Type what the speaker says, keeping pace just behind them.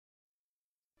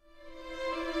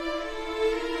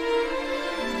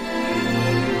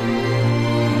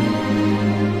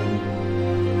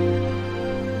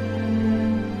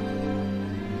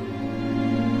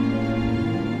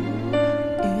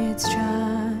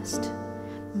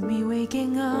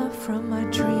waking up from my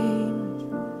dream.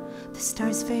 The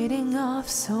stars fading off,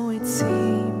 so it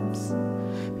seems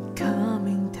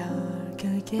becoming dark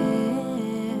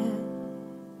again.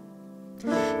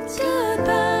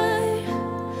 Goodbye,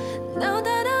 now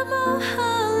that I'm all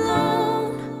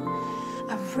alone,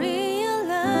 I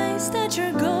realize that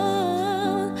you're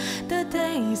gone. The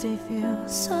days, they feel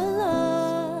so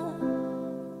long.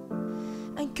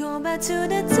 I go back to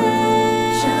the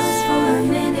day, just for a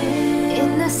minute,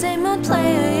 in the same old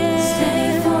place.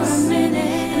 Stay for a minute,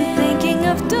 I'm thinking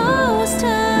of those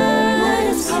times. Let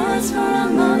us pause for a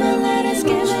moment, let us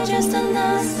give it just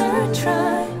another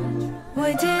try.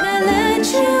 Why did I let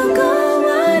you go?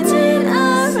 Why did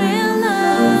I realize?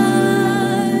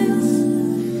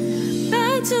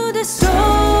 Back to the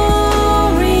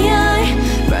story I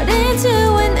brought into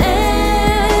an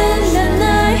end at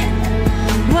night.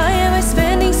 Why am I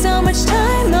spending so much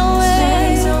time away?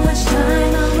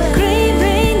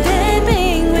 Grieving, then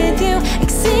being with you,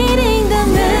 exceeding the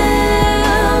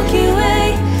Milky Way,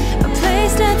 a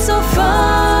place that's so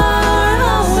far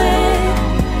away.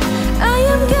 I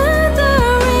am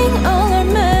gathering all our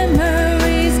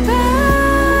memories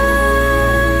back.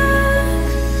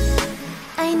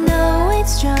 I know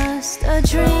it's just a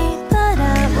dream, but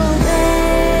I will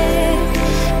wait.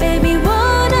 Baby,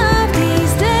 one of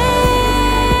these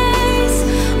days,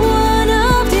 one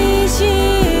of these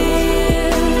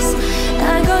years, I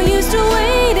got used to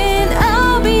waiting,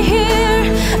 I'll be here.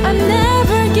 I'm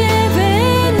never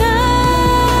giving up.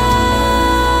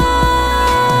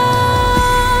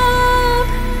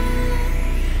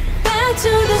 Back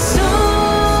to the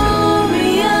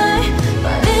story I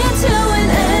brought into an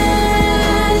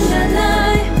end at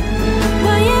night.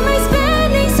 Why am I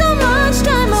spending so much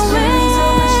time away?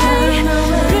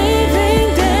 Grieving,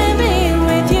 then being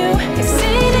with you,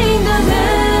 exceeding the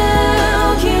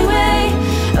Milky Way,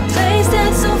 a place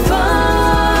that's so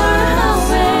far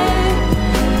away.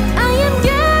 I am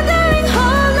gathering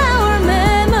all our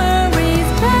memories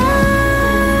back.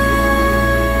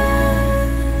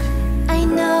 I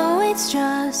know it's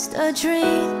just a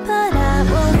dream, but